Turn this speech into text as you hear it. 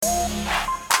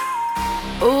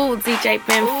Ooh, DJ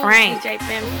Ben Frank.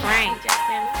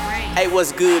 Hey,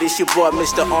 what's good? It's your boy,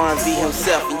 Mr. R&B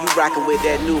himself, and you rockin' with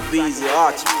that new Beezy,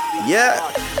 Archibald. Yeah.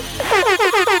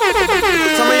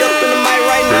 Turn me up in the mic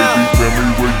right now. Baby, tell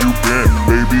me where you been.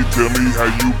 Baby, tell me how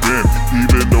you been.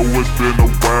 Even though it's been a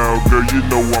while, girl, you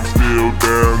know I'm still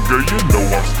down. Girl, you know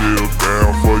I'm still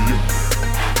down for you.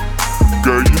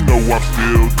 Girl, you know I'm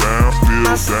still down,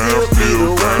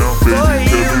 still down. Baby,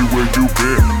 tell me where you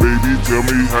been. Baby, tell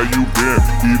me how you been.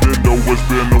 Even though it's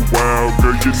been a while,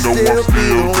 girl, you know I'm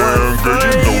still down. Girl,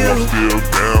 you know I'm still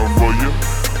down for you.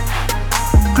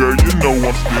 Girl, you know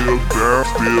I'm still down.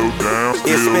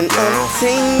 It's been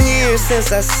 18 years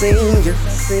since I seen you.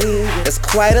 It's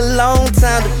quite a long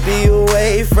time to be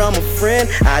away from a friend.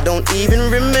 I don't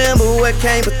even remember what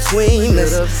came between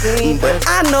us, but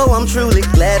I know I'm truly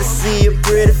glad to see your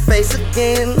pretty face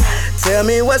again. Tell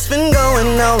me what's been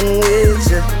going on with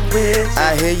you.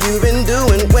 I hear you've been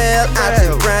doing well, out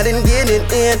there grinding, getting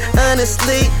in.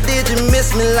 Honestly, did you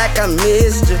miss me like I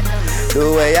missed you? The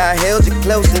way I held you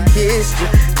close and kissed you,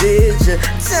 did you?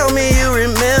 Tell me you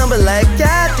remember like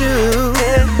I do.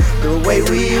 The way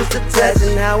we used to touch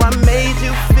and how I made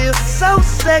you feel so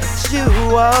sexual,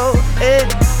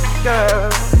 girl.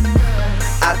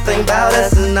 I think about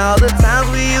us and all the times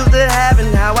we used to have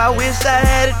and how I wish I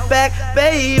had it back,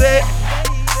 baby.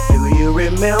 Do you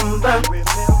remember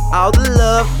all the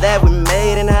love that we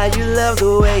made and how you loved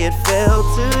the way it felt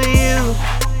to you?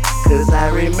 'Cause I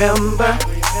remember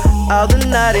all the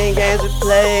naughty games we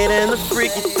played and the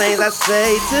freaky things I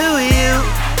say to you.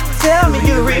 Tell me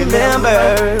you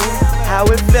remember how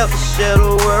it felt to share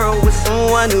the world with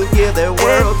someone who give their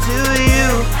world to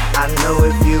you. I know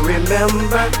if you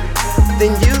remember,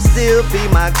 then you still be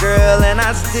my girl and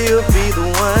I still be the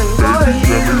one for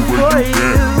you, for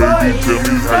you, for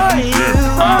you, for you,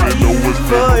 for you,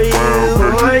 for you, for you,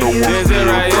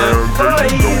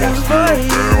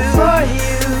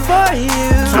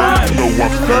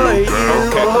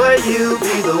 for you,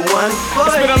 be the one for you.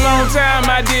 It's been a long time,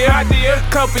 my dear.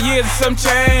 Couple years and some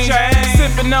change.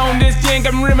 Sipping on this gin,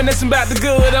 I'm reminiscing about the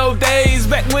good old days.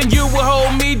 Back when you would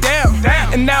hold me down,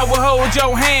 and I would hold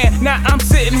your hand. Now I'm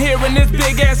sitting here in this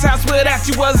big ass house without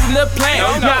you wasn't the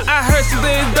plan. Now I heard some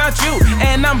things about you,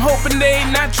 and I'm hoping they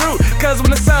ain't not true. 'Cause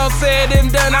when it's all said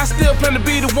and done, I still plan to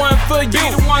be the one for you.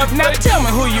 Now tell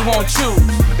me who you won't choose.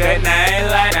 That name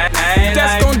like,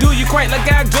 that's gonna do you quite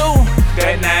like I do.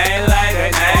 That name like,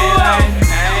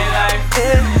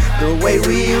 the way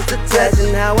we used to touch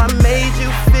and how I made you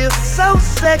feel so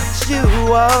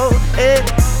sexual,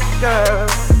 girl.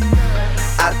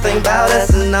 I think about us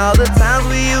and all the times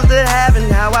we used to have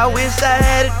and how I wish I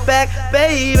had it back,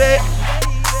 baby.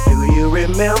 Do you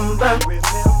remember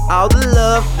all the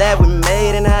love that we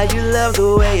made and how you loved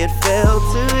the way it felt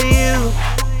to you?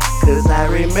 'Cause I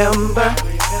remember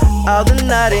all the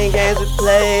naughty games we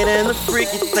played and the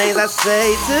freaky things I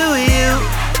say to you.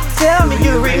 Tell me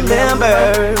you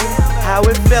remember how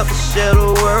it felt to share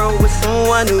the world with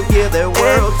someone who give their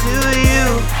world to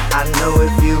you. I know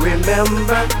if you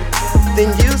remember,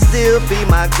 then you still be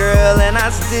my girl and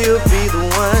I still be the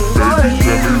one for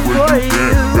you, for you,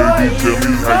 for you,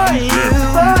 for you,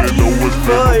 for you,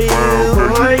 for you,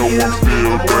 for you,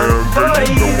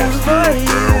 for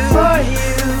you,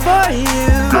 for you,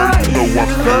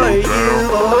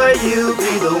 for you,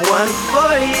 be the one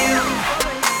for you.